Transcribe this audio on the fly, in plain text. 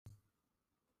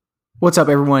What's up,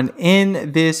 everyone?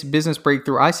 In this business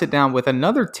breakthrough, I sit down with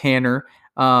another Tanner.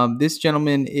 This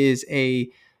gentleman is a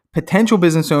potential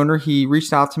business owner. He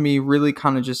reached out to me, really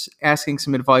kind of just asking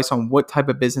some advice on what type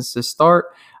of business to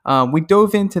start. We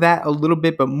dove into that a little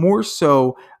bit, but more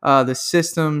so the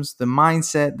systems, the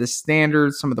mindset, the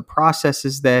standards, some of the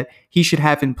processes that he should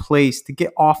have in place to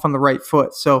get off on the right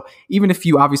foot. So even if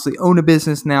you obviously own a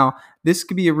business now, this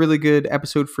could be a really good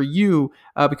episode for you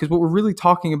because what we're really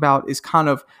talking about is kind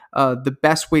of the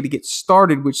best way to get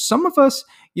started, which some of us,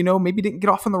 maybe didn't get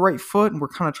off on the right foot, and we're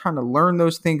kind of trying to learn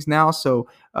those things now. So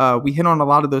we hit on a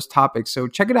lot of those topics. So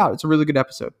check it out. It's a really good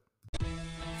episode.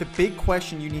 The big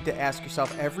question you need to ask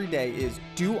yourself every day is,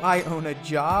 do I own a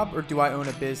job or do I own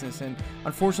a business? And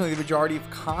unfortunately, the majority of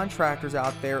contractors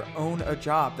out there own a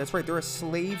job. That's right. They're a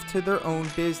slave to their own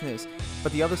business.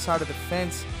 But the other side of the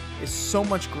fence is so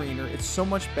much greener. It's so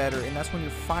much better. And that's when you're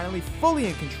finally fully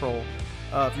in control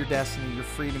of your destiny, your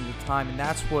freedom, your time. And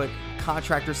that's what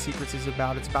Contractor Secrets is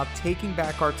about. It's about taking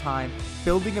back our time,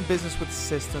 building a business with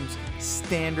systems,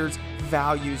 standards,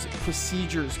 values,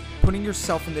 procedures, putting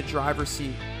yourself in the driver's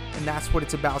seat. And that's what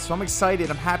it's about. So I'm excited.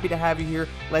 I'm happy to have you here.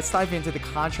 Let's dive into the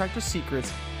Contractor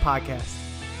Secrets podcast.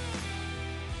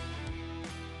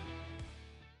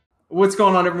 What's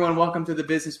going on, everyone? Welcome to the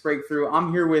Business Breakthrough.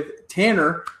 I'm here with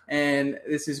Tanner, and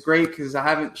this is great because I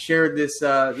haven't shared this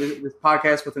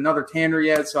podcast with another Tanner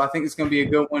yet, so I think it's going to be a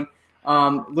good one.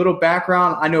 Little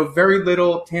background: I know very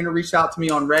little. Tanner reached out to me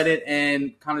on Reddit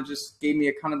and kind of just gave me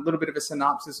a kind of little bit of a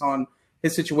synopsis on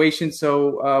his situation.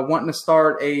 So wanting to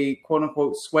start a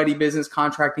quote-unquote sweaty business,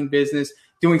 contracting business,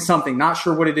 doing something, not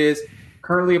sure what it is.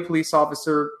 Currently a police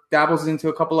officer, dabbles into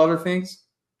a couple other things.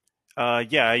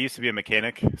 Yeah, I used to be a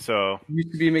mechanic.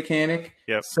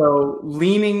 Yep. So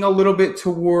leaning a little bit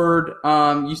toward,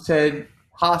 you said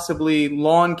possibly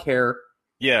lawn care.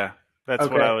 Yeah, that's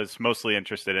okay. What I was mostly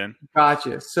interested in.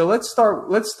 Gotcha. So let's start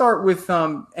with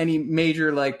any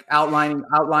major like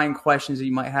outlying questions that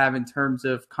you might have in terms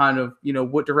of kind of,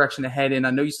 what direction to head in.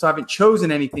 I know you still haven't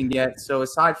chosen anything yet. So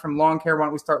aside from lawn care, why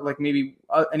don't we start like maybe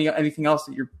anything else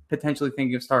that you're potentially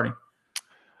thinking of starting?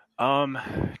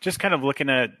 Just kind of looking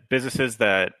at businesses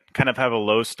that kind of have a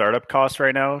low startup cost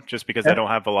right now, just because I don't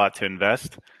have a lot to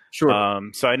invest. Sure.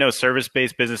 So I know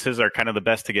service-based businesses are kind of the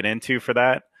best to get into for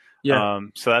that. Yeah.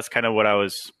 So that's kind of what I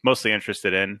was mostly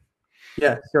interested in.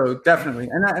 Yeah. So definitely.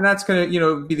 And that's going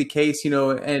to, be the case,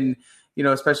 and,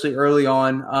 especially early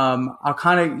on. I'll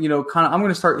kind of, I'm going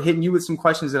to start hitting you with some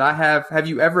questions that I have. Have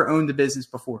you ever owned a business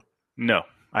before? No.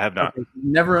 I have not. Okay.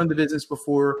 Never owned a business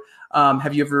before. Do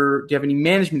you have any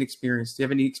management experience? Do you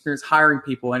have any experience hiring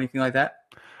people, anything like that?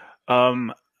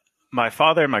 My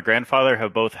father and my grandfather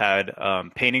have both had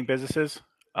painting businesses.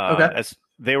 Okay. As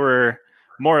they were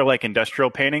more like industrial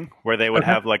painting, where they would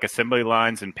have like assembly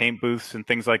lines and paint booths and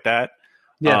things like that.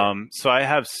 Yeah. So I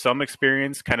have some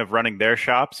experience kind of running their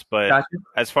shops, but Gotcha.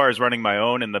 As far as running my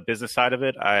own and the business side of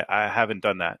it, I haven't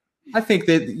done that. I think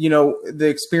that, the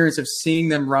experience of seeing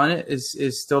them run it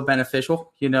is still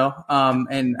beneficial,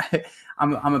 and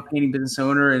I'm a painting business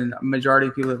owner, and a majority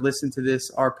of people that listen to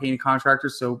this are painting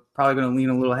contractors. So probably going to lean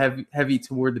a little heavy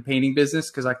toward the painting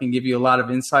business because I can give you a lot of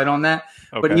insight on that.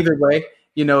 Okay. But either way,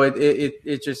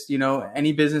 it just,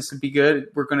 any business would be good.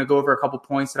 We're going to go over a couple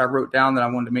points that I wrote down that I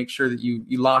wanted to make sure that you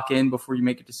lock in before you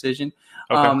make a decision.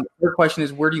 Okay. The third question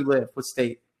is, where do you live? What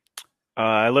state?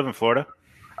 I live in Florida.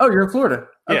 Oh, you're in Florida.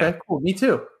 Okay, yeah. Cool. Me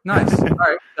too. Nice. All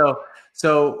right.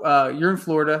 So you're in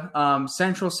Florida,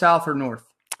 central, south, or north?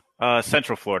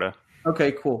 Central Florida.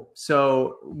 Okay, cool.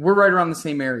 So we're right around the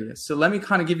same area. So let me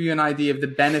kind of give you an idea of the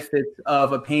benefits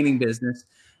of a painting business.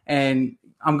 And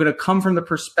I'm going to come from the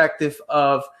perspective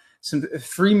of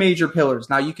three major pillars.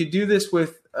 Now, you could do this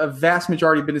with a vast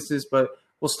majority of businesses, but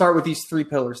we'll start with these three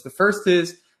pillars. The first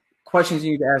is questions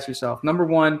you need to ask yourself. Number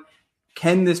one,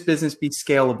 can this business be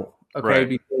scalable? Okay, right.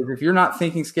 Because if you're not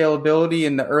thinking scalability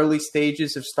in the early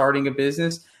stages of starting a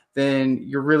business, then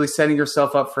you're really setting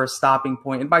yourself up for a stopping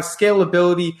point. And by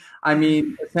scalability, I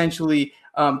mean essentially,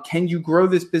 can you grow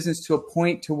this business to a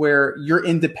point to where you're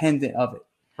independent of it?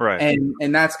 Right.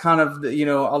 And that's kind of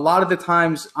a lot of the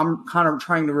times I'm kind of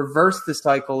trying to reverse the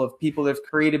cycle of people that have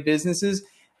created businesses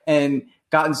and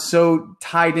gotten so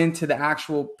tied into the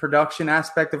actual production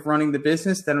aspect of running the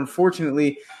business that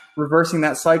unfortunately reversing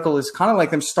that cycle is kind of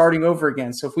like them starting over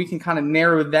again. So if we can kind of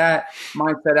narrow that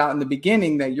mindset out in the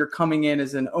beginning, that you're coming in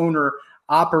as an owner,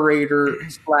 operator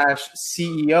 /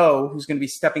 CEO who's going to be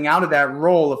stepping out of that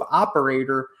role of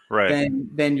operator, right.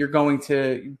 then you're going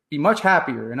to be much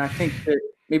happier. And I think that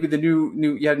maybe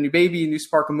you had a new baby, a new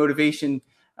spark of motivation.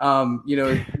 You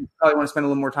probably want to spend a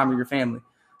little more time with your family.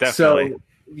 Definitely. So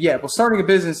yeah, well, starting a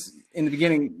business in the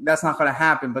beginning, that's not going to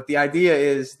happen. But the idea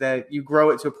is that you grow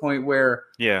it to a point where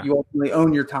Yeah. you ultimately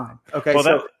own your time. Okay. Well,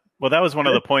 So that was one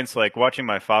of the points, like watching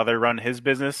my father run his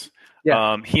business.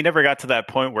 yeah, He never got to that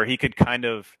point where he could kind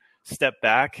of step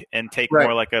back and take right.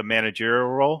 more like a managerial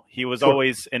role. He was Sure.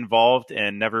 always involved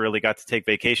and never really got to take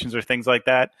vacations or things like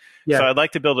that. Yeah. So I'd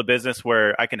like to build a business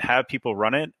where I can have people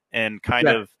run it and kind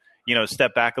Yeah. of,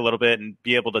 step back a little bit and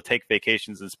be able to take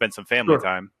vacations and spend some family Sure.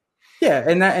 time. Yeah,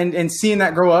 and seeing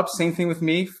that grow up, same thing with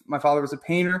me. My father was a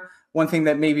painter. One thing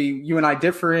that maybe you and I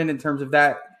differ in terms of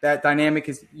that dynamic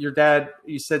is your dad.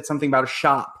 You said something about a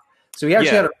shop, so he actually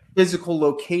Yeah. had a physical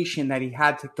location that he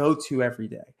had to go to every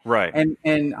day. Right.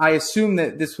 And I assume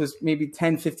that this was maybe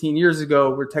 10, 15 years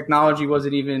ago, where technology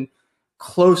wasn't even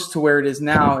close to where it is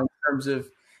now in terms of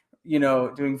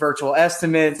doing virtual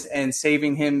estimates and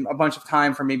saving him a bunch of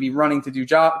time for maybe running to do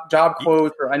job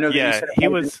quotes. Or I know that you Yeah, said he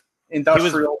was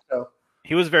industrial. So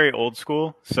he was very old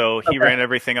school, so he okay. ran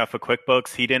everything off of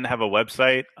QuickBooks. He didn't have a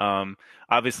website.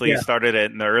 Obviously, Yeah. he started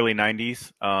it in the early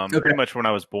 '90s, Okay. pretty much when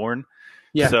I was born.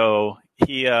 Yeah. So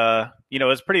he, it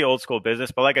was pretty old school business.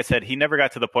 But like I said, he never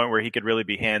got to the point where he could really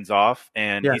be hands off,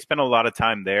 and Yeah. he spent a lot of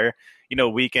time there.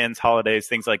 Weekends, holidays,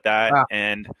 things like that. Wow.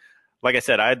 And like I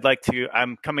said,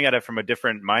 I'm coming at it from a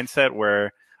different mindset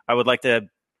where I would like to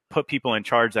put people in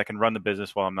charge that can run the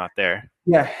business while I'm not there.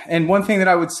 Yeah. And one thing that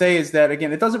I would say is that,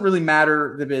 again, it doesn't really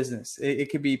matter the business. It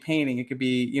could be painting. It could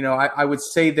be, I would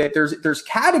say that there's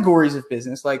categories of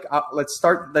business. Like let's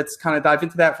kind of dive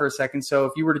into that for a second. So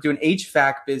if you were to do an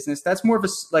HVAC business, that's more of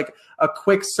a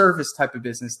quick service type of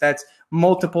business. That's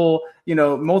multiple,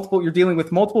 you're dealing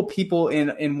with multiple people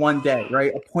in one day,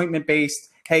 right? Appointment based.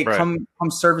 Hey, Right. come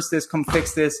service this, come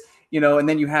fix this, and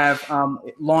then you have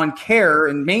lawn care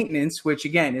and maintenance, which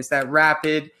again is that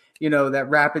rapid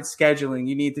scheduling.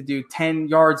 You need to do 10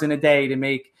 yards in a day to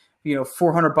make,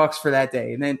 $400 for that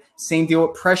day. And then same deal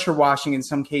with pressure washing in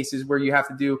some cases where you have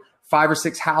to do 5 or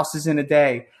 6 houses in a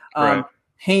day. Right.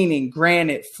 Painting,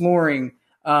 granite, flooring,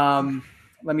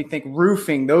 let me think,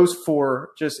 roofing, those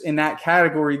 4 just in that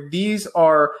category. These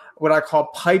are what I call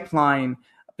pipeline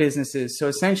businesses. So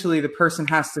essentially the person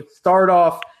has to start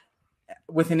off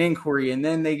with an inquiry, and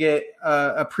then they get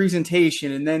a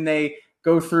presentation, and then they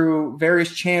go through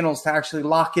various channels to actually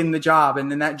lock in the job.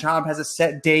 And then that job has a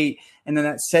set date. And then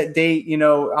that set date,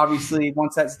 obviously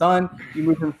once that's done, you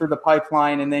move them through the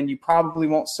pipeline, and then you probably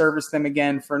won't service them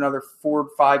again for another 4 to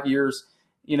 5 years,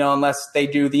 unless they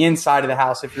do the inside of the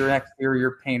house, if you're an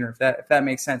exterior painter, if that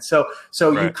makes sense. So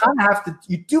Right.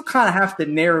 you do kind of have to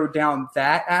narrow down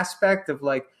that aspect of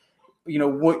like,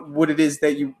 what it is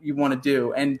that you want to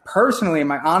do. And personally, in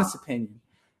my honest opinion,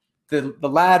 the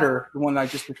latter, the one that I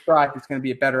just described, is going to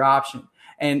be a better option.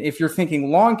 And if you're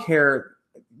thinking lawn care,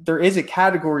 there is a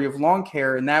category of lawn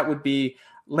care, and that would be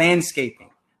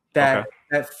landscaping that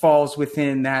falls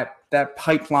within that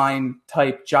pipeline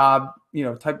type job,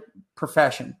 type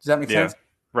profession. Does that make sense?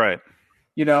 Right.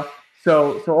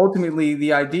 So ultimately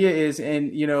the idea is,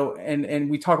 and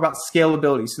we talk about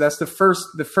scalability. So that's the first,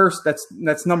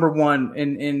 that's number one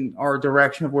in our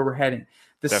direction of where we're heading.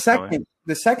 Definitely.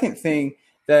 The second thing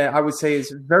that I would say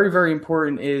is very, very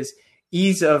important is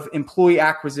ease of employee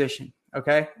acquisition.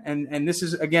 Okay. And this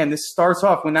is, again, this starts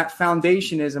off when that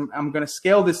foundation is, I'm going to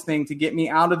scale this thing to get me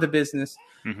out of the business.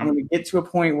 Mm-hmm. I'm going to get to a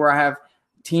point where I have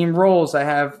team roles. I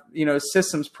have,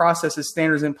 systems, processes,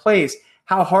 standards in place.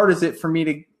 How hard is it for me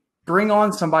to bring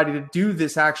on somebody to do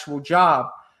this actual job?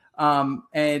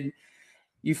 And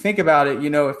you think about it,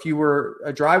 if you were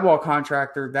a drywall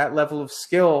contractor, that level of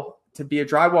skill to be a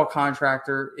drywall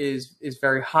contractor is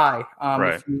very high.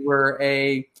 Right. If you were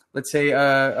let's say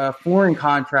a flooring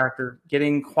contractor,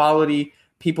 getting quality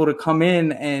people to come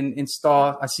in and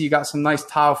install. I see you got some nice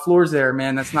tile floors there,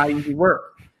 man. That's not easy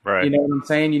work. Right. You know what I'm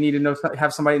saying? You need to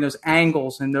have somebody that knows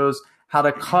angles and knows how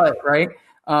to cut, right?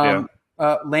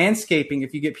 Landscaping,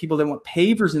 if you get people that want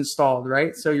pavers installed,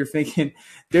 right? So you're thinking,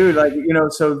 dude,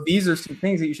 so these are some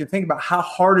things that you should think about. How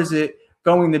hard is it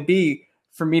going to be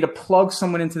for me to plug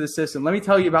someone into the system? Let me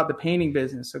tell you about the painting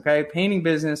business, okay? Painting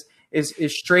business is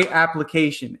straight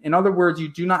application. In other words, you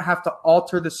do not have to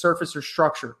alter the surface or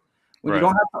structure. When you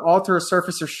don't have to alter a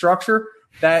surface or structure,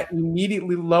 that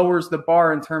immediately lowers the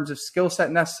bar in terms of skill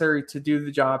set necessary to do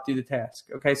the job, do the task,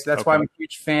 okay? So that's why I'm a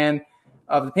huge fan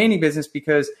of the painting business,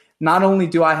 because not only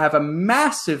do I have a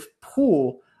massive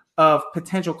pool of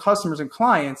potential customers and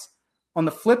clients, on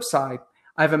the flip side,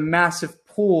 I have a massive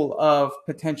pool of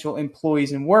potential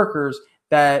employees and workers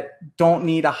that don't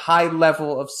need a high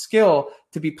level of skill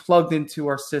to be plugged into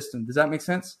our system. Does that make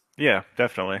sense? Yeah,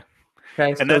 definitely.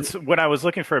 Okay. And that's when I was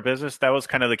looking for a business, that was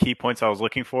kind of the key points I was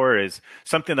looking for, is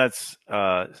something that's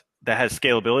that has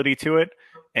scalability to it,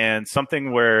 and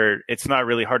something where it's not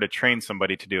really hard to train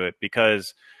somebody to do it.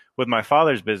 Because with my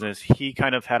father's business, he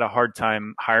kind of had a hard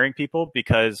time hiring people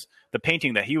because the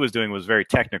painting that he was doing was very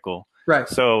technical. Right.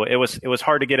 So it was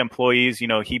hard to get employees.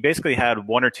 He basically had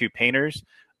one or two painters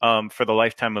for the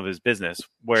lifetime of his business,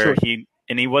 where Sure. he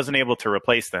wasn't able to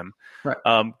replace them.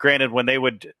 Right. Granted, when they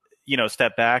would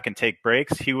step back and take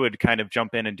breaks, he would kind of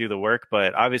jump in and do the work.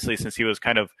 But obviously, since he was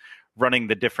kind of running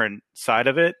the different side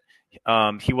of it,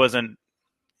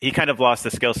 he kind of lost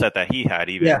the skill set that he had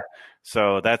even. Yeah.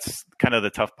 So that's kind of the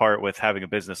tough part with having a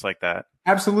business like that.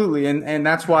 Absolutely. And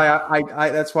that's why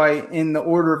that's why in the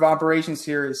order of operations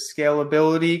here is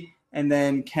scalability. And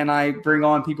then can I bring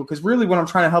on people? Because really what I'm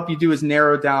trying to help you do is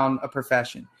narrow down a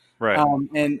profession. Right.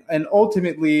 And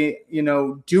ultimately,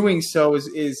 doing so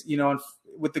is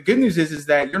what the good news is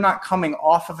that you're not coming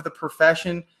off of the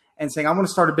profession and saying, I want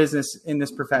to start a business in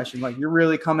this profession. Like, you're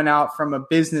really coming out from a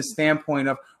business standpoint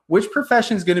of which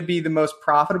profession is going to be the most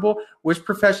profitable, which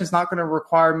profession is not going to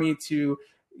require me to,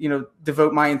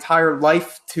 devote my entire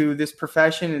life to this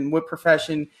profession, and what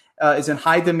profession is in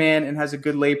high demand and has a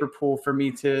good labor pool for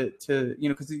me to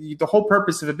because the whole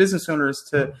purpose of a business owner is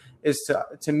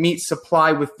to meet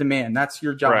supply with demand. That's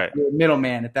your job. Right. You're a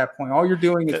middleman at that point. All you're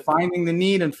doing is finding the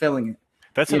need and filling it.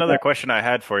 That's another question I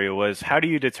had for you was, how do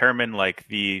you determine like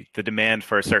the demand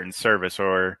for a certain service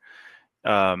or,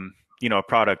 a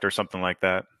product or something like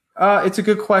that? It's a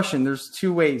good question. There's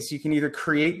two ways. You can either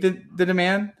create the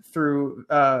demand through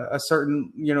a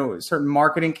certain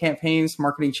marketing campaigns,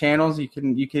 marketing channels. You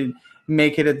can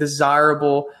make it a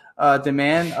desirable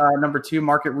demand. Number two,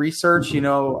 market research.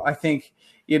 I think,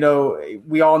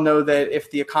 we all know that if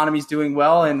the economy is doing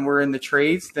well and we're in the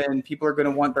trades, then people are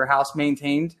going to want their house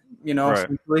maintained, Right.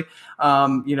 essentially.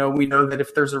 We know that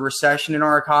if there's a recession in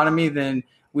our economy, then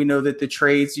we know that the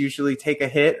trades usually take a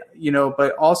hit,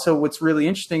 but also what's really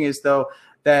interesting is though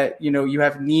that, you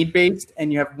have need-based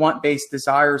and you have want-based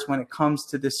desires when it comes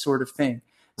to this sort of thing.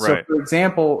 So Right. for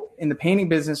example, in the painting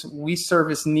business, we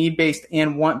service need-based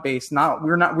and want-based.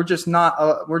 We're just not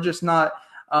a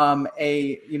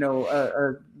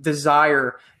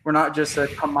desire. We're not just a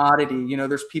commodity.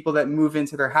 There's people that move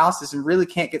into their houses and really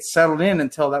can't get settled in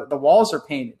until the walls are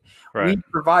painted. Right. We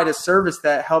provide a service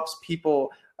that helps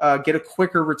people get a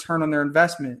quicker return on their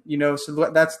investment.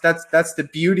 So that's the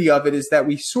beauty of it, is that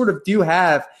we sort of do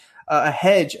have a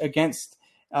hedge against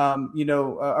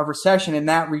a recession in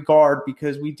that regard,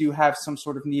 because we do have some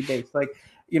sort of need base. Like,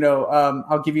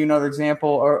 I'll give you another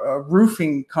example. A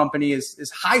roofing company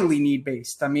is highly need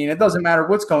based. I mean, it doesn't matter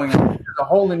what's going on. If there's a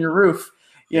hole in your roof,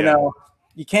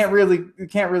 you can't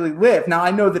really live. Now, I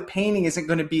know that painting isn't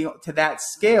going to be to that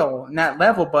scale and that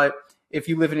level, but if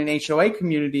you live in an HOA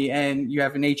community and you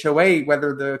have an HOA,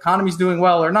 whether the economy's doing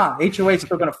well or not, HOA is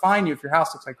still going to fine you if your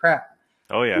house looks like crap.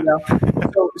 Oh yeah.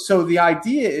 So the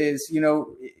idea is,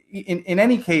 in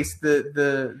any case,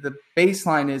 the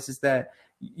baseline is that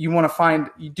you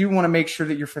do want to make sure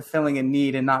that you're fulfilling a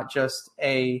need and not just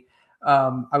I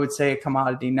would say a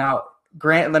commodity. Now,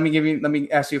 let me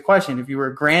ask you a question. If you were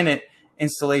a granite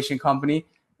installation company,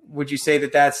 would you say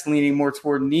that that's leaning more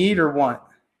toward need or want?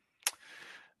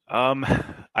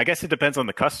 I guess it depends on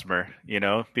the customer,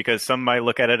 because some might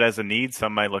look at it as a need,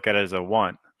 some might look at it as a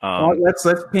want. Let's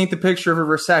paint the picture of a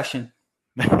recession.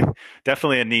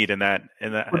 Definitely a need in that.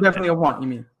 Or definitely a want, you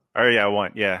mean? Oh yeah, a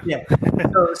want. Yeah. Yeah.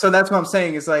 So that's what I'm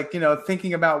saying is like,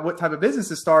 thinking about what type of business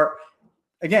to start.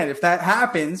 Again, if that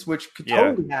happens, which could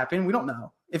totally happen, we don't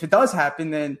know. If it does happen,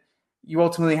 then you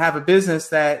ultimately have a business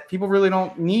that people really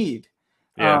don't need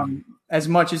as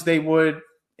much as they would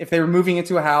if they were moving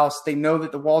into a house. They know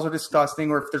that the walls are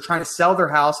disgusting, or if they're trying to sell their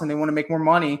house and they want to make more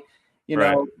money,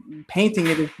 painting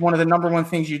it is one of the number one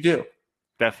things you do.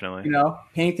 Definitely.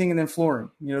 Painting and then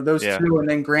flooring, those two, and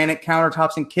then granite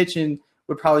countertops and kitchen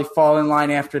would probably fall in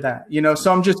line after that.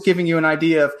 So I'm just giving you an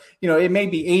idea of, it may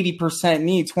be 80%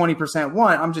 need, 20%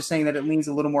 want. I'm just saying that it leans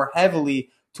a little more heavily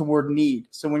toward need.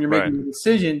 So when you're making a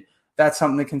decision, that's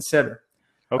something to consider.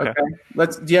 Okay. Do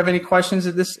you have any questions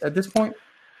at this point?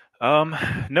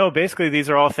 No, basically these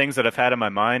are all things that I've had in my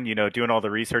mind, doing all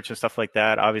the research and stuff like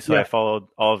that. Obviously I followed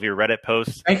all of your Reddit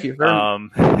posts. Thank you very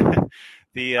much.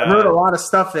 I wrote a lot of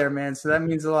stuff there, man. So that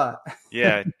means a lot.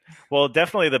 Yeah. Well,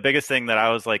 definitely the biggest thing that I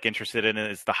was interested in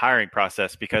is the hiring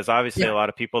process, because obviously a lot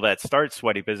of people that start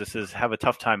sweaty businesses have a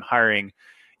tough time hiring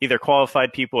either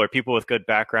qualified people or people with good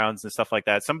backgrounds and stuff like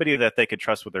that. Somebody that they could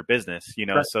trust with their business,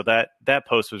 Right. So that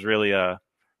post was really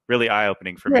really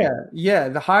eye-opening for me. Yeah.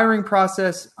 The hiring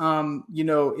process,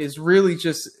 is really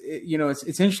just,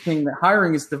 it's interesting that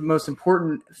hiring is the most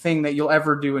important thing that you'll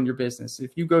ever do in your business.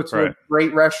 If you go to a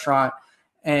great restaurant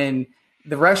and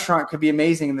the restaurant could be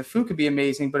amazing and the food could be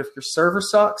amazing, but if your server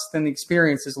sucks, then the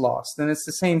experience is lost. And it's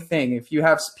the same thing. If you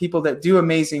have people that do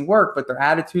amazing work, but their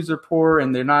attitudes are poor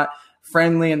and they're not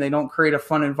friendly and they don't create a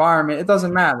fun environment, it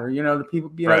doesn't matter. The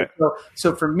people, Right.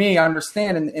 So for me, I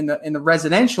understand in the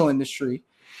residential industry,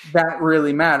 that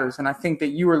really matters. And I think that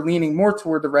you are leaning more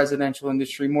toward the residential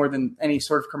industry more than any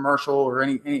sort of commercial or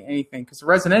anything, because the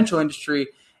residential industry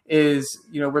is,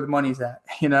 where the money's at.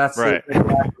 That's Right.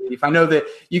 the belief. I know that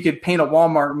you could paint a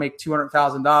Walmart and make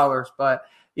 $200,000, but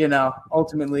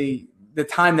ultimately the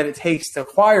time that it takes to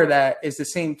acquire that is the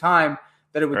same time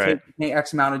that it would take to paint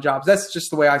X amount of jobs. That's just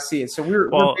the way I see it. So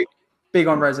we're big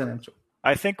on residential.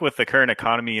 I think with the current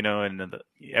economy, and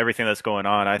everything that's going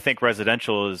on, I think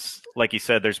residential is, like you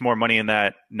said, there's more money in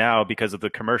that now because of the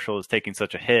commercial is taking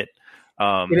such a hit.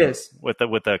 It is with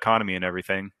the economy and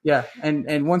everything. Yeah.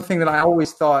 And one thing that I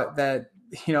always thought that,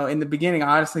 in the beginning,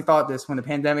 I honestly thought this when the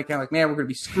pandemic came, like, man, we're going to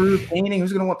be screwed painting.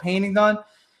 Who's going to want painting done?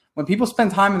 When people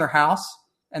spend time in their house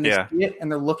and they see it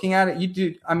and they're looking at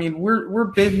it, we're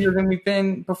busier than we've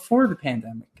been before the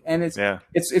pandemic. And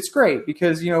it's great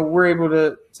because, we're able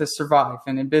to survive.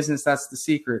 And in business, that's the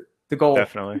secret, the goal.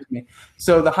 Definitely.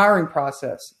 So the hiring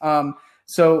process.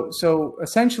 So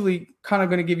essentially kind of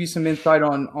going to give you some insight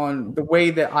on the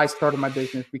way that I started my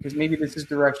business, because maybe this is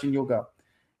the direction you'll go.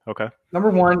 Okay.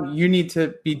 Number one, you need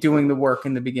to be doing the work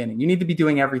in the beginning. You need to be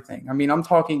doing everything. I'm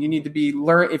talking, you need to be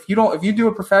if you do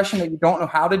a profession that you don't know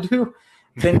how to do,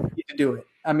 then you need to do it.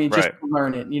 Just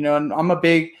learn it, and I'm a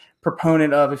big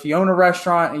proponent of, if you own a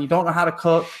restaurant and you don't know how to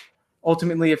cook,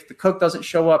 ultimately, if the cook doesn't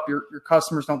show up, your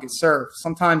customers don't get served.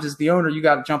 Sometimes as the owner, you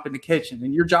got to jump in the kitchen,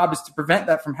 and your job is to prevent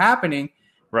that from happening.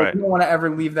 Right. You don't want to ever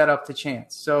leave that up to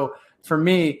chance. So for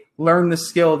me, learn the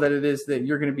skill that it is that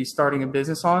you're going to be starting a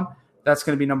business on. That's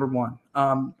going to be number one.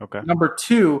 Okay. Number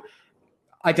two,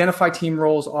 identify team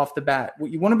roles off the bat.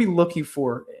 What you want to be looking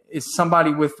for is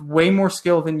somebody with way more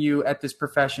skill than you at this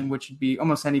profession, which would be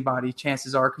almost anybody,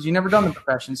 chances are, because you've never done the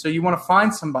profession. So you want to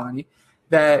find somebody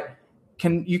that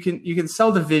you can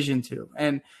sell the vision to.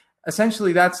 And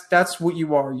essentially that's what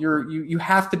you are. You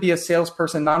have to be a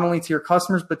salesperson, not only to your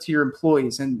customers, but to your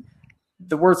employees. And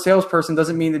the word salesperson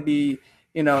doesn't mean to be,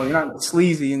 you're not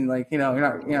sleazy and you're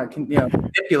not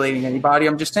manipulating anybody.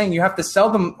 I'm just saying you have to sell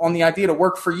them on the idea to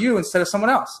work for you instead of someone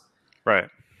else. Right.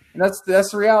 And that's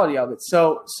the reality of it.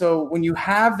 So when you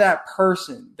have that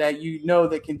person that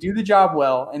that can do the job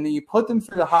well, and then you put them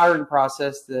through the hiring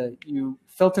process, that you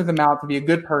filter them out to be a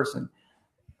good person,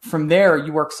 from there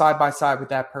you work side by side with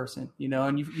that person,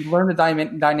 and you learn the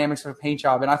dynamics of a paint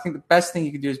job. And I think the best thing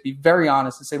you can do is be very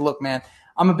honest and say, look, man,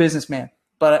 I'm a businessman,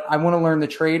 but I want to learn the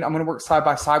trade. I'm going to work side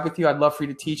by side with you. I'd love for you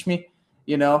to teach me,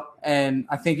 and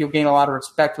I think you'll gain a lot of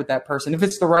respect with that person if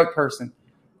it's the right person.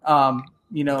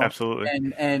 Absolutely.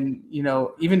 And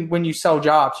even when you sell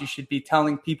jobs, you should be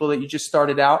telling people that you just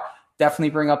started out, definitely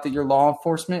bring up that you're law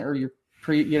enforcement or you're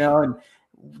and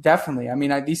definitely,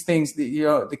 these things,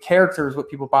 the character is what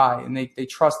people buy, and they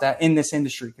trust that in this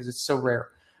industry because it's so rare.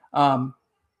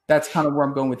 That's kind of where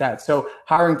I'm going with that. So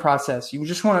hiring process, you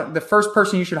just the first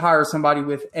person you should hire is somebody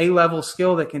with A-level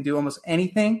skill that can do almost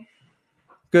anything,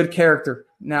 good character.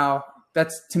 Now,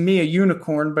 that's to me a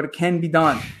unicorn, but it can be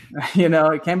done.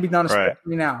 It can be done,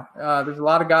 especially now. There's a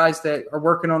lot of guys that are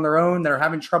working on their own that are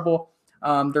having trouble.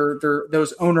 They're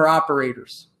those owner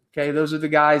operators. Okay, those are the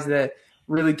guys that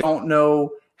really don't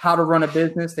know how to run a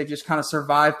business. They just kind of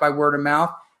survive by word of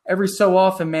mouth. Every so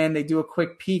often, man, they do a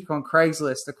quick peek on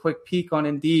Craigslist, a quick peek on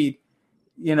Indeed,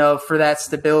 for that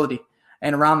stability.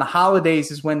 And around the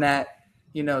holidays is when that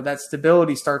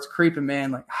stability starts creeping,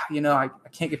 man. Like, I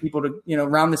can't get people to,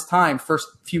 around this time, first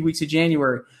few weeks of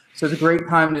January. So it's a great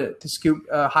time to scoop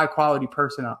a high quality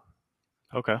person up.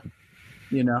 Okay.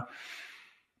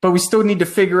 But we still need to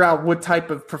figure out what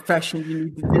type of profession you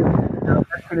need to do.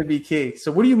 That's going to be key.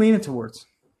 So what are you leaning towards?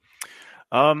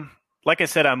 Like I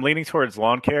said, I'm leaning towards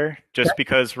lawn care just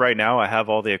because right now I have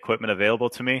all the equipment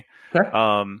available to me. Okay.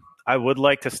 I would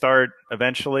like to start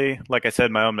eventually, like I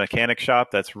said, my own mechanic shop.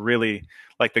 That's really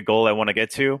like the goal I want to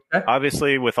get to. Okay.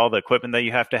 Obviously, with all the equipment that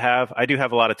you have to have, I do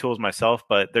have a lot of tools myself,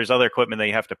 but there's other equipment that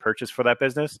you have to purchase for that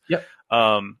business. Yep.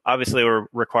 Obviously, it will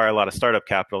require a lot of startup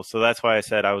capital. So that's why I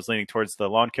said I was leaning towards the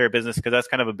lawn care business, because that's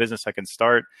kind of a business I can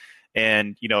start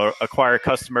and, acquire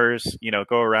customers,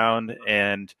 go around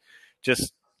and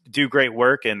just do great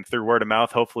work, and through word of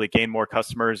mouth, hopefully gain more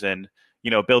customers and,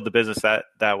 build the business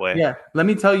that way. Yeah. Let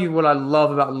me tell you what I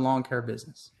love about the lawn care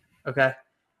business. Okay.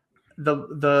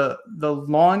 The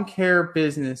lawn care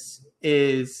business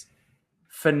is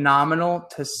phenomenal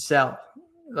to sell.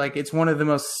 Like, it's one of the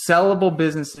most sellable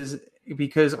businesses,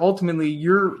 because ultimately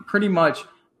you're pretty much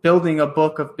building a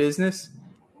book of business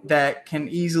that can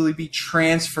easily be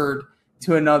transferred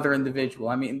to another individual.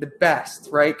 I mean, the best,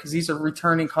 right? Because these are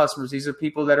returning customers. These are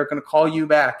people that are going to call you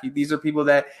back. These are people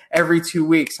that every 2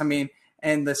 weeks, I mean,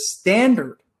 and the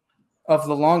standard of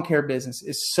the lawn care business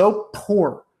is so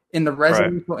poor in the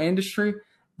residential industry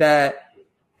that,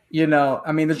 you know,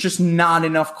 I mean, there's just not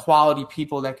enough quality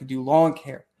people that could do lawn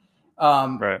care.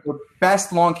 The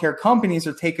best lawn care companies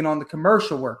are taking on the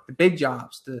commercial work, the big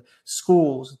jobs, the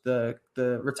schools, the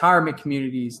retirement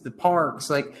communities, the parks,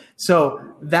 like, so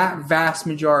that vast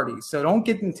majority. So don't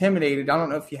get intimidated. I don't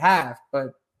know if you have,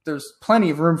 but there's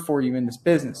plenty of room for you in this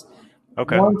business.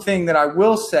 Okay. One thing that I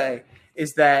will say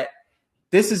is that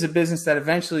this is a business that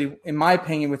eventually, in my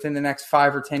opinion, within the next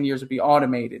 5 or 10 years will be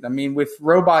automated. I mean, with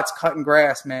robots cutting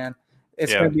grass, man,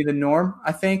 it's going to be the norm,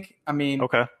 I think. I mean,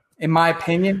 in my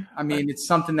opinion, I mean, it's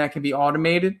something that can be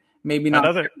automated. Maybe not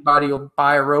everybody will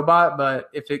buy a robot, but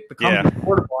if it becomes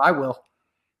affordable, I will.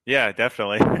 Yeah,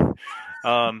 definitely.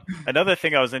 Another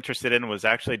thing I was interested in was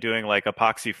actually doing like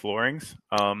epoxy floorings,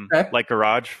 like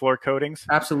garage floor coatings.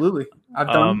 Absolutely. I've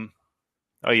done.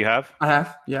 Oh, you have? I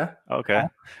have. Yeah. Okay.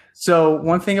 So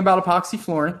one thing about epoxy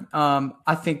flooring,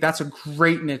 I think that's a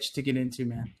great niche to get into,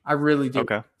 man. I really do.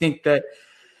 Okay.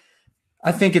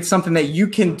 I think it's something that you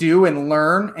can do and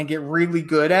learn and get really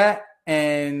good at.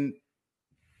 And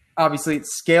obviously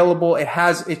it's scalable.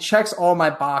 It checks all my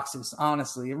boxes.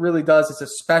 Honestly, it really does. It's a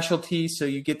specialty. So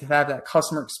you get to have that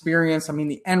customer experience. I mean,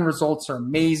 the end results are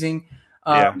amazing.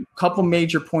 Couple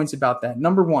major points about that.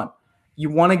 Number one, you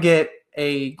want to get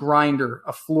a grinder,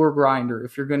 a floor grinder,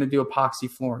 if you're going to do epoxy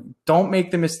flooring. Don't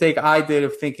make the mistake I did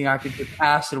of thinking I could just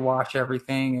acid wash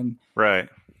everything. And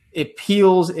it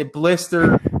peels, it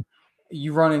blisters.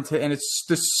 You run into, and it's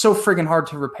just so friggin' hard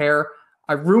to repair.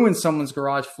 I ruined someone's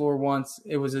garage floor once.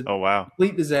 It was a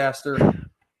complete disaster.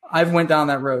 I went down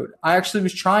that road. I actually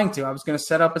was trying to. I was going to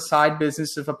set up a side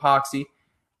business of epoxy,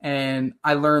 and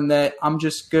I learned that I'm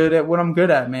just good at what I'm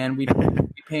good at, man. We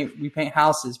paint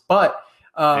houses, but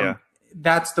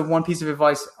that's the one piece of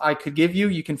advice I could give you.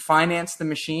 You can finance the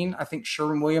machine. I think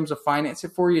Sherwin-Williams will finance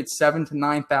it for you. It's $7,000 to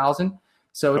 $9,000,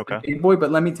 so it's a big boy.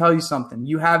 But let me tell you something.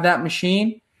 You have that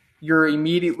machine, you're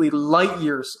immediately light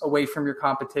years away from your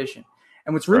competition.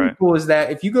 And what's really cool is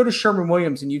that if you go to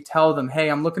Sherwin-Williams and you tell them, hey,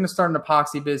 I'm looking to start an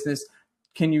epoxy business,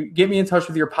 can you get me in touch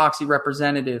with your epoxy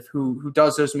representative who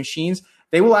does those machines?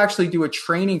 They will actually do a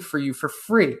training for you for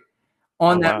free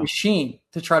on that machine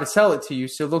to try to sell it to you.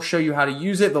 So they'll show you how to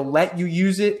use it. They'll let you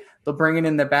use it. They'll bring it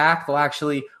in the back. They'll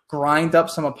actually grind up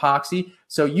some epoxy.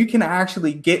 So you can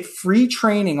actually get free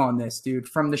training on this, dude,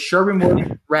 from the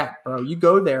Sherwin-Williams rep, bro. You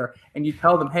go there and you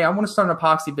tell them, hey, I want to start an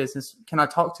epoxy business. Can I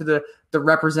talk to the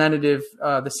representative,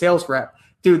 the sales rep?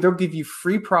 Dude, they'll give you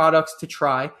free products to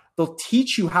try. They'll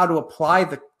teach you how to apply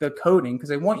the coating because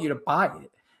they want you to buy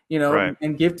it, you know,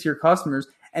 and give to your customers.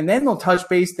 And then they'll touch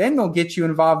base. Then they'll get you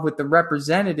involved with the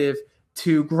representative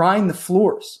to grind the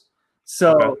floors.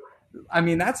 So I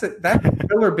mean, that's a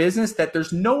killer business that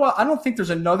I don't think there's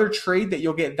another trade that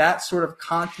you'll get that sort of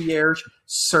concierge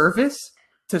service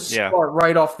to start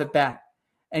right off the bat.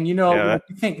 And, you know, if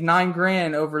you think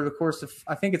 $9,000 over the course of,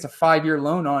 I think it's a 5-year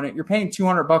loan on it, you're paying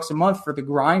 $200 a month for the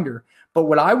grinder. But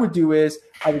what I would do is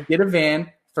I would get a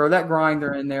van, throw that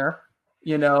grinder in there,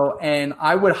 you know, and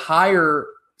I would hire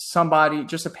somebody,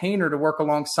 just a painter, to work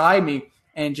alongside me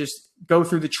and just go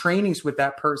through the trainings with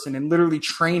that person and literally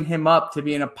train him up to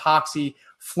be an epoxy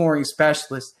flooring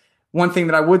specialist. One thing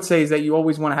that I would say is that you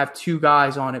always want to have 2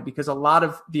 guys on it because a lot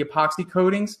of the epoxy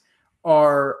coatings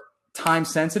are time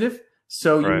sensitive.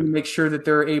 So you need to make sure that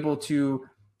they're able to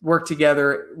work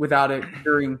together without it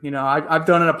during, you know, I've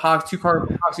done an 2-car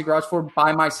epoxy garage floor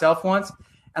by myself once,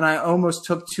 and I almost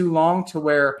took too long to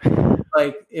where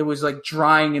like it was like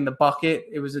drying in the bucket.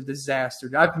 It was a disaster.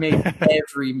 I've made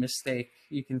every mistake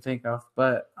you can think of,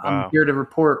 but I'm here to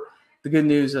report the good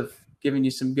news of giving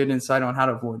you some good insight on how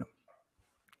to avoid them.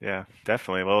 Yeah,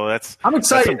 definitely. Well, I'm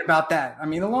excited about that. I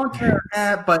mean, the long term,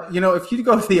 but you know, if you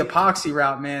go the epoxy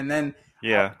route, man, then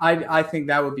I think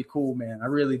that would be cool, man. I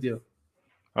really do.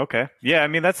 Okay. Yeah, I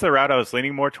mean, that's the route I was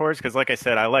leaning more towards because, like I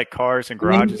said, I like cars and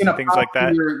garages and things like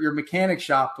that. Your mechanic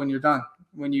shop when you're done.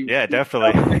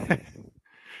 Definitely.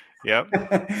 Yep.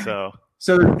 So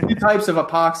there's 2 types of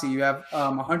epoxy. You have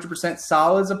 100%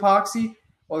 solids epoxy.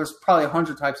 Well, there's probably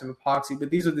 100 types of epoxy, but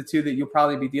these are the 2 that you'll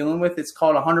probably be dealing with. It's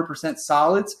called 100%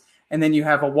 solids, and then you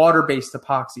have a water-based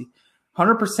epoxy.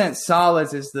 100%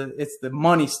 solids is the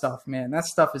money stuff, man. That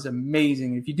stuff is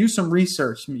amazing. If you do some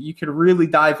research, you could really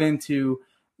dive into,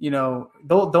 you know,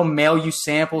 they'll mail you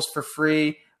samples for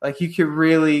free. Like you could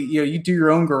really, you know, you do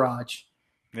your own garage.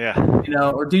 Yeah.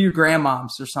 Or do your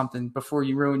grandmom's or something before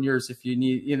you ruin yours. If you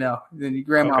need, then your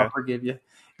grandma Okay. will forgive you.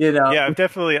 Yeah,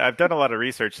 I've done a lot of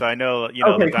research, so I know, the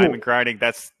Okay, cool. diamond grinding,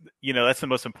 that's the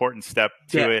most important step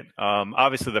to Yeah, it.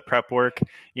 Obviously the prep work,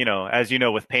 as you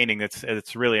know, with painting,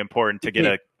 it's really important to get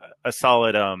yeah, a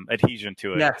solid adhesion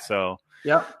to it. yeah, So,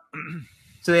 yep.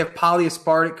 So they have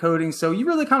polyaspartic coating. So you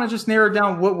really kind of just narrow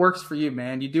down what works for you,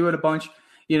 man. You do it a bunch,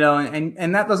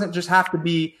 and that doesn't just have to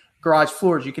be garage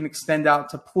floors. You can extend out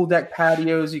to pool deck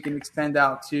patios. You can extend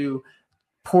out to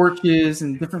porches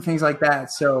and different things like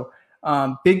that. So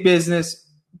big business,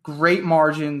 great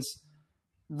margins.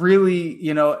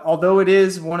 Really, although it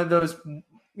is one of those,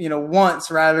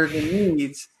 wants rather than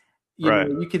needs, right.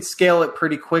 you could scale it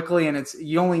pretty quickly, and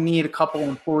you only need a couple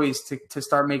employees to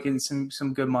start making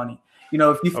some good money.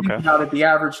 If you think Okay. about it, the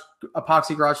average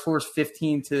epoxy garage floor is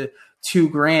 15 to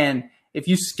 $2,000. If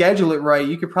you schedule it right,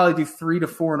 you could probably do 3 to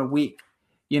 4 in a week.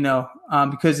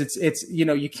 Because it's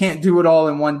you can't do it all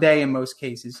in one day in most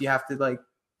cases. You have to like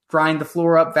grind the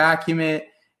floor up, vacuum it,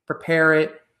 prepare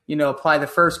it. Apply the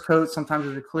first coat. Sometimes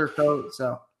it's a clear coat.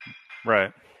 So,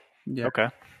 Right. yeah. Okay.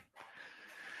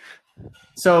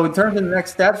 So, in terms of the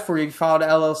next steps for you, filed an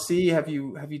LLC. Have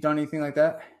you done anything like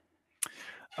that?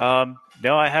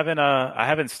 No, I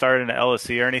haven't started an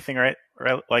LLC or anything right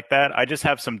like that. I just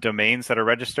have some domains that are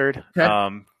registered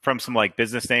from some like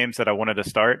business names that I wanted to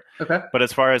start. Okay. But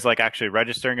as far as like actually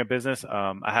registering a business,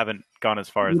 I haven't gone as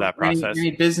far as that process.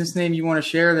 Any business name you want to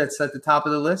share that's at the top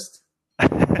of the list?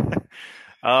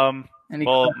 Any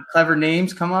clever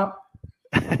names come up?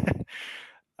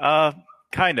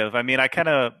 Kind of. I mean, I kind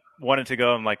of wanted to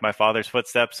go in like my father's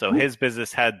footsteps. So his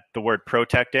business had the word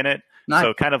Protect in it. Nice.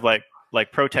 So kind of like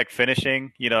Protect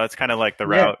Finishing, that's kind of like the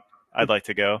route I'd like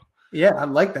to go. Yeah, I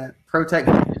like that. Protect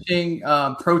Finishing,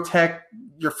 protect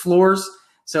your floors.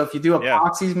 So if you do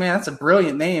epoxies, man, that's a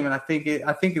brilliant name, and I think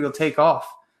it'll take off.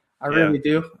 I really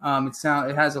do.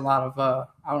 It has a lot of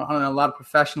I don't know, a lot of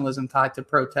professionalism tied to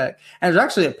Protect. And there's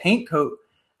actually a paint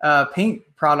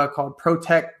product called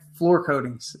Protect Floor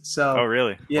Coatings. So oh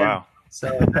really? Yeah. Wow.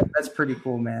 So that's pretty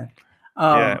cool, man.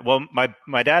 Yeah. Well,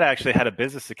 my dad actually had a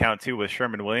business account too with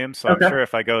Sherwin-Williams, so I'm sure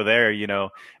if I go there,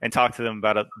 and talk to them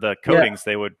about the coatings,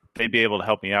 they'd be able to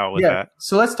help me out with that.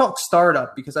 So let's talk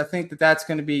startup, because I think that's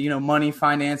going to be money,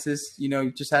 finances.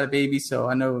 You just had a baby, so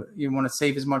I know you want to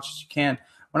save as much as you can.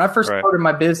 When I first started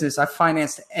my business, I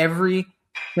financed every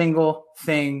single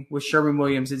thing with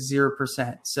Sherwin-Williams at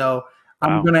 0%. So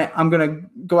I'm gonna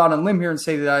go out on a limb here and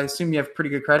say that I assume you have pretty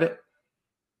good credit.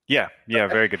 Yeah,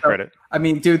 very good credit. I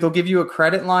mean, dude, they'll give you a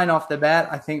credit line off the bat,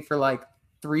 I think, for like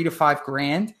 $3,000 to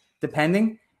 $5,000,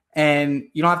 depending, and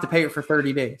you don't have to pay it for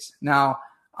 30 days. Now,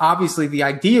 obviously, the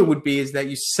idea would be is that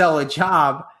you sell a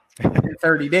job in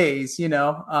 30 days,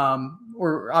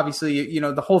 or obviously,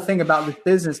 the whole thing about this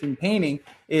business and painting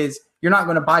is you're not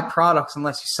going to buy products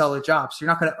unless you sell a job. So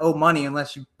you're not going to owe money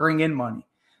unless you bring in money.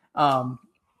 Do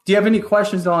you have any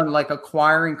questions on like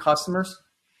acquiring customers?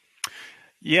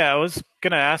 Yeah, I was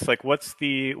gonna ask, like, what's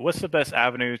the best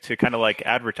avenue to kind of like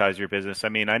advertise your business? I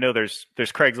mean, I know there's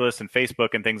Craigslist and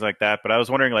Facebook and things like that, but I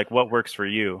was wondering like what works for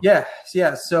you. Yeah.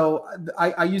 So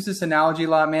I use this analogy a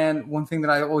lot, man. One thing that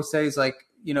I always say is like,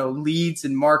 leads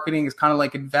and marketing is kind of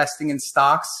like investing in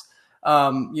stocks.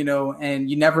 And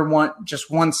you never want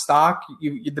just one stock.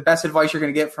 The best advice you're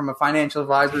going to get from a financial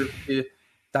advisor is to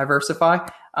diversify.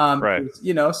 Right.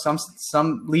 Because,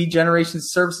 some lead generation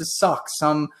services suck.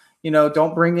 Some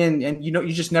don't bring in, and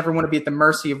you just never want to be at the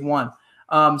mercy of one.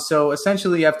 So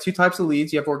essentially you have two types of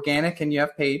leads. You have organic and you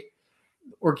have paid.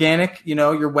 Organic,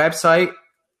 your website,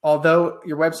 although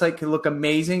your website can look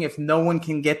amazing, if no one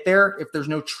can get there, if there's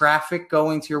no traffic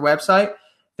going to your website,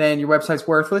 then your website's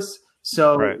worthless.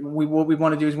 So what we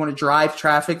want to do is want to drive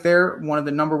traffic there. One of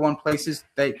the number one places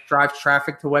that drives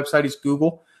traffic to a website is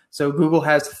Google. So Google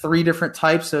has 3 different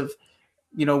types of,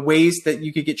 ways that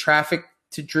you could get traffic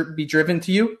to be driven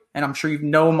to you. And I'm sure you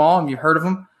know them all and you've heard of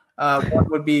them. One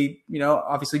would be,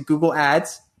 obviously Google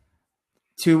Ads.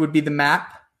 2 would be the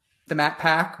map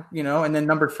pack, and then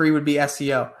number 3 would be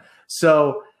SEO.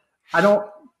 So I don't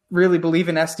really believe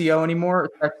in SEO anymore,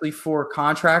 especially for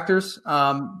contractors,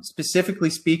 specifically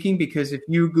speaking, because if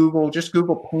you just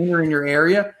Google painter in your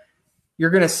area, you're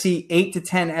going to see 8 to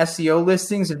 10 SEO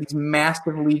listings of these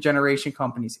massive lead generation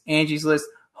companies, Angie's List,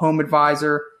 Home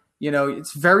Advisor.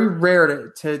 It's very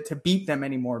rare to beat them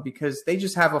anymore because they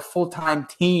just have a full-time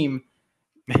team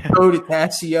devoted to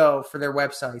SEO for their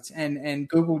websites. And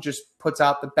Google just puts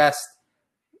out the best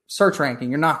search ranking.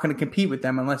 You're not going to compete with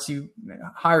them unless you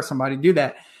hire somebody to do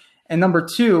that. And number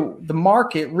 2, the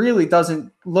market really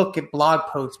doesn't look at blog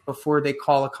posts before they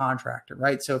call a contractor,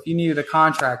 right? So if you needed a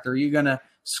contractor, are you going to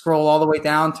scroll all the way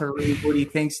down to read what he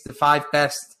thinks the 5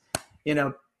 best,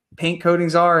 paint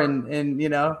coatings are. And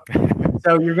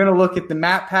so you're going to look at the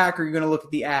map pack or you're going to look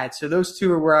at the ad. So those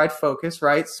two are where I'd focus,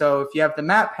 right? So if you have the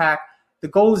map pack, the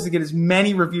goal is to get as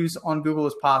many reviews on Google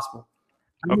as possible.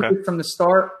 Okay. From the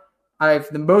start, I have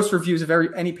the most reviews of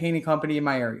any painting company in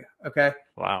my area. Okay.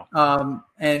 Wow.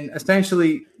 And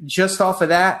essentially just off of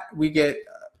that, we get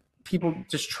people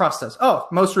just trust us. Oh,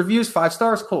 most reviews, 5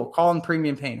 stars. Cool. Call them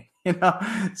Premium Painting,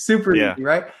 super easy,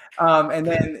 right? And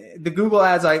then the Google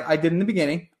ads I did in the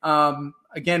beginning.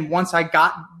 Again, once I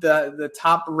got the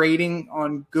top rating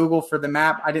on Google for the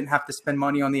map, I didn't have to spend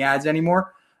money on the ads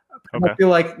anymore. Okay. I feel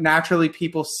like naturally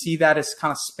people see that as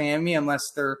kind of spammy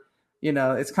unless they're,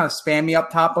 it's kind of spammy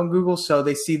up top on Google. So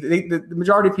they see the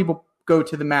majority of people go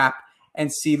to the map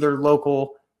and see their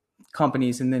local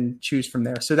companies and then choose from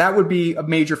there. So that would be a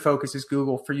major focus is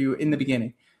Google for you in the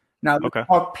beginning. Now, let's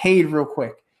talk paid real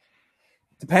quick.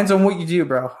 Depends on what you do,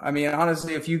 bro. I mean,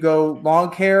 honestly, if you go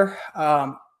lawn care,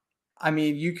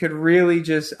 you could really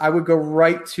I would go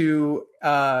right to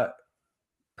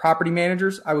property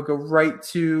managers. I would go right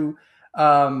to,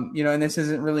 and this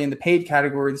isn't really in the paid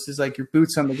category. This is like your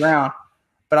boots on the ground.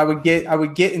 But I would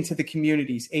get into the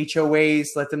communities, HOAs,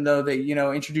 let them know that,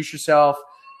 introduce yourself,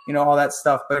 all that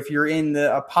stuff. But if you're in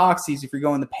the epoxies, if you're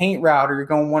going the paint route or you're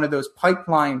going one of those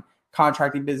pipeline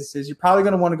contracting businesses, you're probably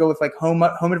going to want to go with like Home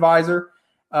Advisor,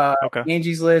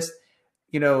 Angie's List,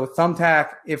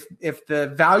 Thumbtack. If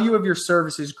the value of your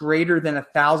service is greater than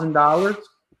 $1,000,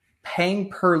 paying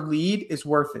per lead is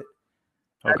worth it.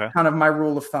 That's kind of my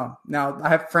rule of thumb. Now, I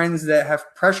have friends that have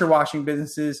pressure washing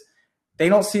businesses. They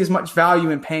don't see as much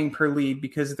value in paying per lead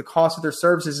because the cost of their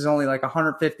services is only like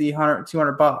 $150, $100,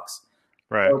 $200.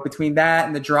 Right. So between that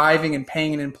and the driving and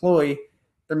paying an employee,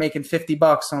 they're making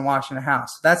 $50 on washing a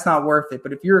house. That's not worth it.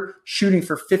 But if you're shooting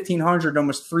for $1,500,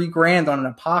 almost $3,000 on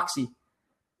an epoxy,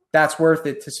 that's worth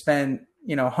it to spend,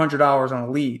 $100 on a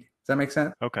lead. Does that make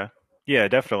sense? Okay. Yeah,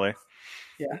 definitely.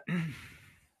 Yeah.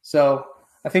 So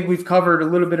I think we've covered a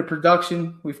little bit of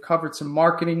production. We've covered some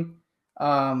marketing.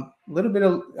 A little bit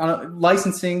of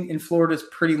licensing in Florida is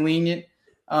pretty lenient.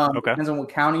 Depends on what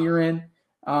county you're in.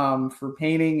 For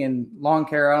painting and lawn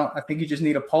care, I think you just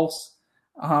need a pulse.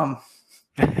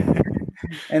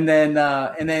 and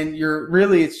then you're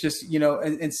really, it's just,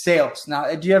 in sales.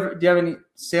 Now, do you have any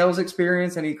sales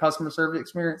experience, any customer service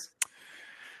experience?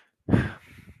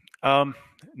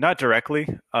 Not directly.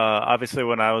 Obviously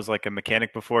when I was like a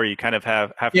mechanic before, you kind of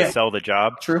have to sell the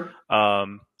job. True.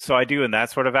 So I do in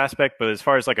that sort of aspect, but as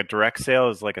far as like a direct sale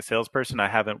as like a salesperson, I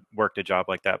haven't worked a job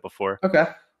like that before. Okay.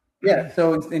 Yeah.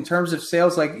 So in terms of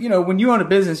sales, like, when you own a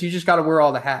business, you just got to wear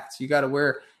all the hats. You got to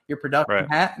wear your production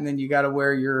hat, and then you got to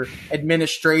wear your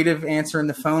administrative answering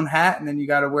the phone hat, and then you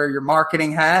got to wear your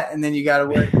marketing hat, and then you got to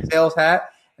wear your sales hat.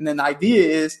 And then the idea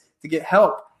is to get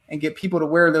help and get people to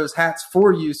wear those hats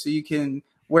for you so you can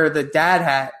wear the dad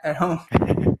hat at home.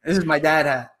 This is my dad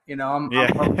hat,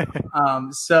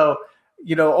 so,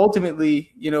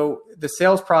 ultimately, the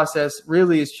sales process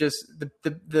really is just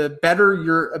the better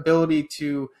your ability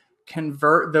to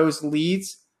convert those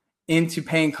leads into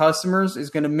paying customers is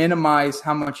going to minimize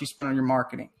how much you spend on your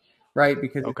marketing, right?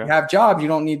 Because if you have jobs, you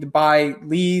don't need to buy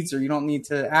leads or you don't need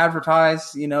to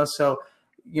advertise, so,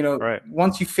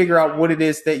 once you figure out what it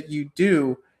is that you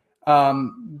do,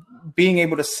 being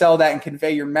able to sell that and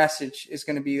convey your message is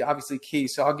going to be obviously key.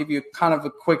 So I'll give you kind of a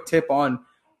quick tip on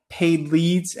paid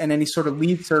leads and any sort of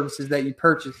lead services that you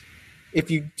purchase.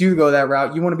 If you do go that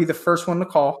route, you want to be the first one to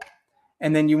call,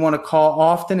 and then you want to call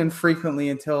often and frequently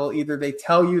until either they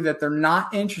tell you that they're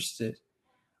not interested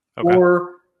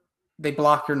or they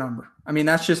block your number. I mean,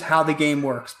 that's just how the game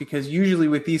works, because usually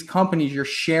with these companies, you're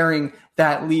sharing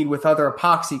that lead with other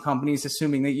epoxy companies,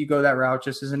 assuming that you go that route,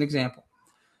 just as an example.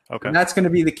 Okay. And that's going to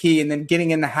be the key. And then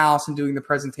getting in the house and doing the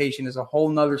presentation is a whole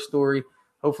nother story.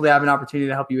 Hopefully I have an opportunity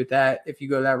to help you with that if you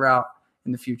go that route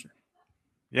in the future.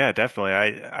 Yeah, definitely.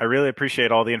 I really appreciate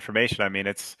all the information. I mean,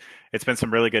 it's been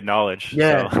some really good knowledge.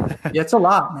 Yeah. So. Yeah, it's a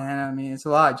lot, man. I mean, it's a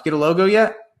lot. Did you get a logo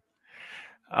yet?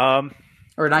 Or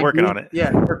working on it.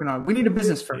 Yeah, working on it. We need a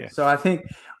business first. Yeah. So I think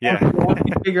once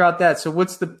you figure out that. So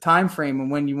what's the time frame and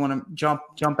when you want to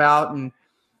jump out and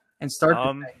start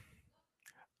the thing?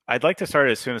 I'd like to start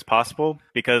as soon as possible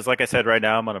because, like I said, right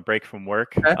now I'm on a break from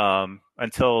work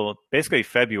until basically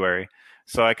February.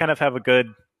 So I kind of have a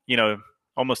good,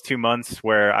 almost 2 months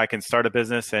where I can start a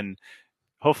business and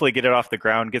hopefully get it off the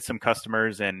ground, get some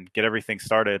customers, and get everything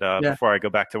started before I go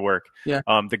back to work. Yeah.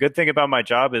 The good thing about my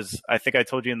job is I think I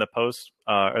told you in the post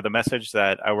or the message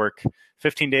that I work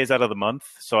 15 days out of the month.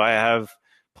 So I have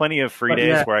plenty of free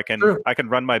days where I can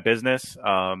run my business.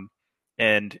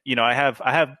 And I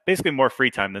have basically more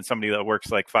free time than somebody that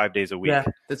works like 5 days a week. Yeah,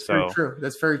 that's very true.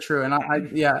 That's very true.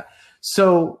 And yeah.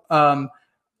 So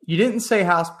you didn't say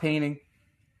house painting.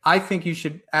 I think you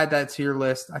should add that to your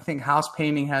list. I think house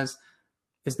painting is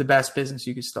the best business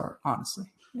you could start, honestly.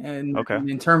 And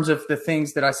in terms of the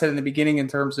things that I said in the beginning, in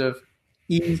terms of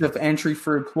ease of entry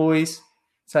for employees,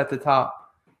 it's at the top.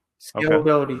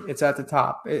 Scalability, it's at the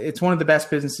top. It's one of the best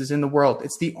businesses in the world.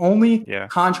 It's the only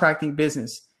contracting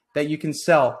business that you can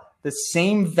sell the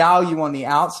same value on the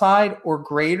outside or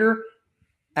greater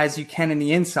as you can in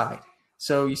the inside.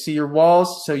 So you see your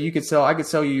walls. So I could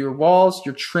sell you your walls,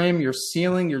 your trim, your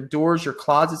ceiling, your doors, your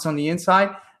closets on the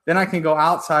inside. Then I can go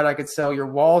outside. I could sell your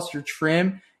walls, your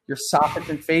trim, your soffits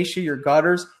and fascia, your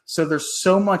gutters. So there's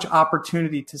so much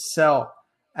opportunity to sell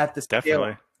at the scale.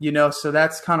 Definitely. So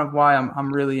that's kind of why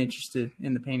I'm really interested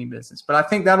in the painting business. But I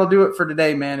think that'll do it for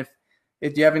today, man.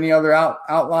 If you have any other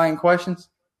outlying questions?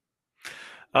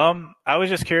 I was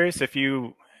just curious if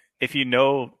you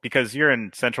know, because you're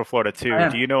in Central Florida too,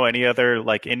 do you know any other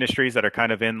like industries that are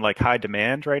kind of in like high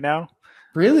demand right now?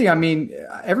 Really? I mean,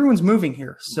 everyone's moving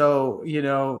here. So,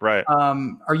 right.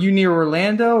 Are you near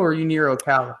Orlando or are you near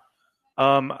Ocala?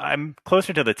 I'm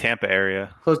closer to the Tampa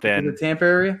area. To the Tampa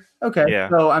area? Okay. Yeah.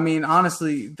 So, I mean,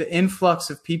 honestly, the influx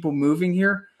of people moving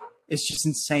here is just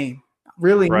insane.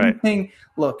 Really,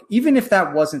 look, even if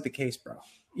that wasn't the case, bro,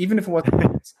 even if it wasn't the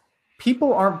case,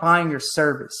 people aren't buying your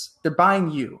service. They're buying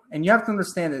you. And you have to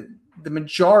understand that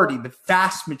the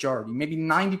vast majority, maybe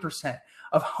 90%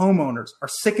 of homeowners are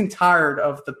sick and tired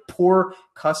of the poor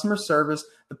customer service,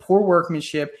 the poor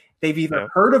workmanship. They've either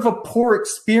heard of a poor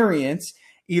experience,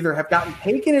 either have gotten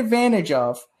taken advantage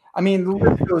of. I mean, the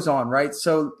list goes on, right?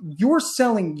 So you're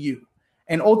selling you.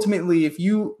 And ultimately, if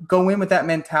you go in with that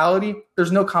mentality,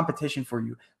 there's no competition for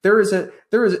you. There is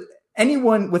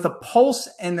anyone with a pulse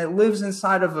and that lives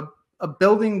inside of a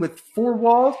building with 4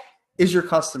 walls is your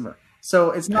customer.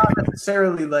 So it's not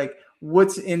necessarily like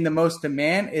what's in the most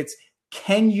demand. It's,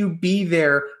 can you be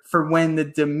there for when the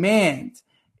demand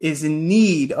is in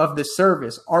need of the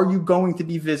service? Are you going to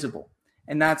be visible?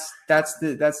 And that's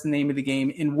the name of the game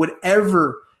in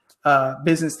whatever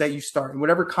business that you start, in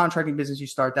whatever contracting business you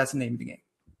start. That's the name of the game.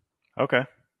 Okay.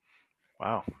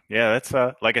 Wow. Yeah, that's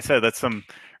like I said, that's some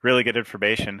really good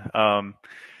information.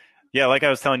 Yeah, like I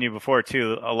was telling you before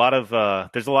too,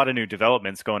 there's a lot of new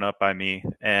developments going up by me,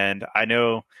 and I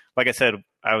know, like I said,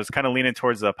 I was kind of leaning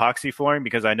towards the epoxy flooring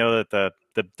because I know that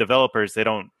the developers, they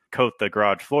don't coat the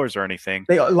garage floors or anything.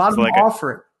 A lot of them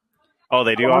offer it. Oh,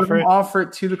 they do offer it? Offer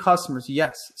it to the customers,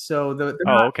 yes. So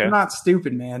they're not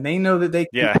stupid, man. They know that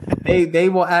they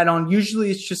will add on.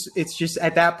 Usually it's just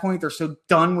at that point they're so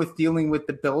done with dealing with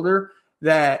the builder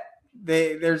that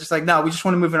they're just like, no, we just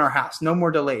want to move in our house. No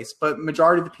more delays. But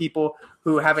majority of the people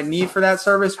who have a need for that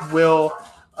service will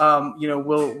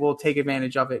take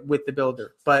advantage of it with the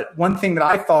builder. But one thing that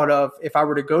I thought of, if I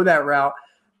were to go that route,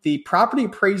 the property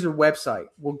appraiser website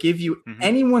will give you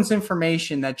anyone's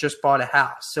information that just bought a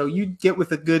house. So you get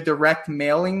with a good direct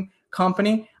mailing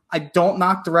company. I don't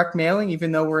knock direct mailing,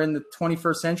 even though we're in the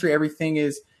 21st century. Everything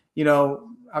is,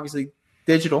 obviously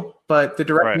digital, but the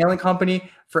direct mailing company,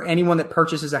 for anyone that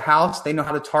purchases a house, they know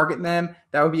how to target them.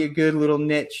 That would be a good little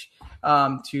niche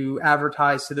to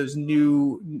advertise to those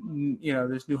new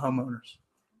homeowners.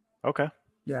 Okay.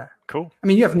 Yeah. Cool. I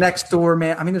mean, you have Nextdoor,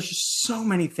 man. I mean, there's just so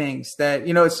many things that,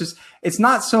 it's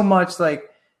not so much like,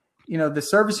 the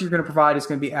service you're going to provide is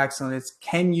going to be excellent. It's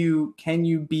can you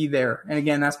be there? And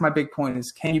again, that's my big point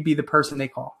is, can you be the person they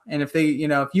call? And if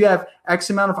if you have X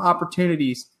amount of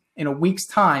opportunities in a week's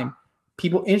time,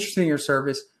 people interested in your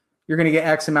service, you're going to get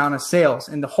X amount of sales.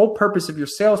 And the whole purpose of your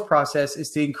sales process is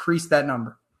to increase that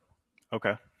number.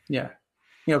 Okay. Yeah.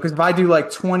 Because if I do like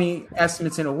 20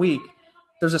 estimates in a week,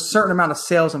 there's a certain amount of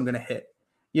sales I'm going to hit.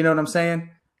 You know what I'm saying?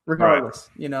 Regardless,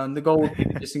 and the goal would be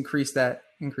to just increase that.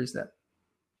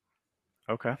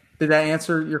 Okay. Did that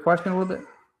answer your question a little bit?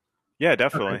 Yeah,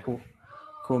 definitely. Okay,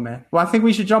 cool, man. Well, I think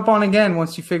we should jump on again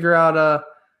once you figure out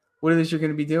what it is you're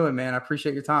going to be doing, man. I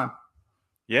appreciate your time.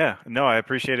 Yeah, no, I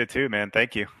appreciate it too, man.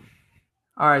 Thank you.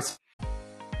 All right.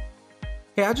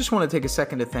 Hey, I just want to take a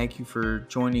second to thank you for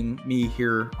joining me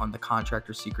here on the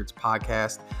Contractor Secrets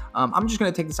podcast. I'm just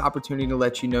going to take this opportunity to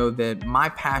let you know that my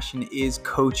passion is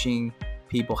coaching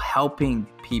people, helping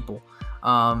people.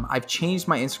 I've changed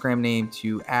my Instagram name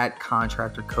to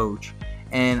 @ContractorCoach.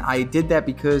 And I did that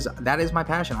because that is my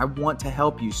passion. I want to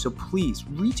help you. So please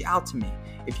reach out to me.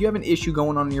 If you have an issue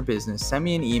going on in your business, send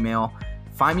me an email.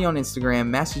 Find me on Instagram,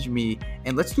 message me,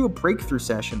 and let's do a breakthrough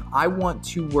session. I want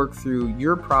to work through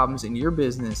your problems in your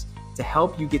business to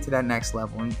help you get to that next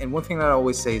level. And one thing that I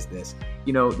always say is this,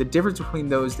 the difference between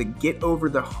those that get over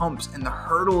the humps and the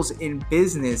hurdles in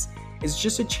business is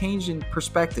just a change in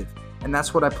perspective. And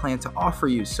that's what I plan to offer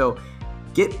you. So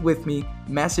get with me,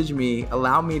 message me,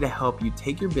 allow me to help you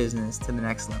take your business to the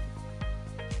next level.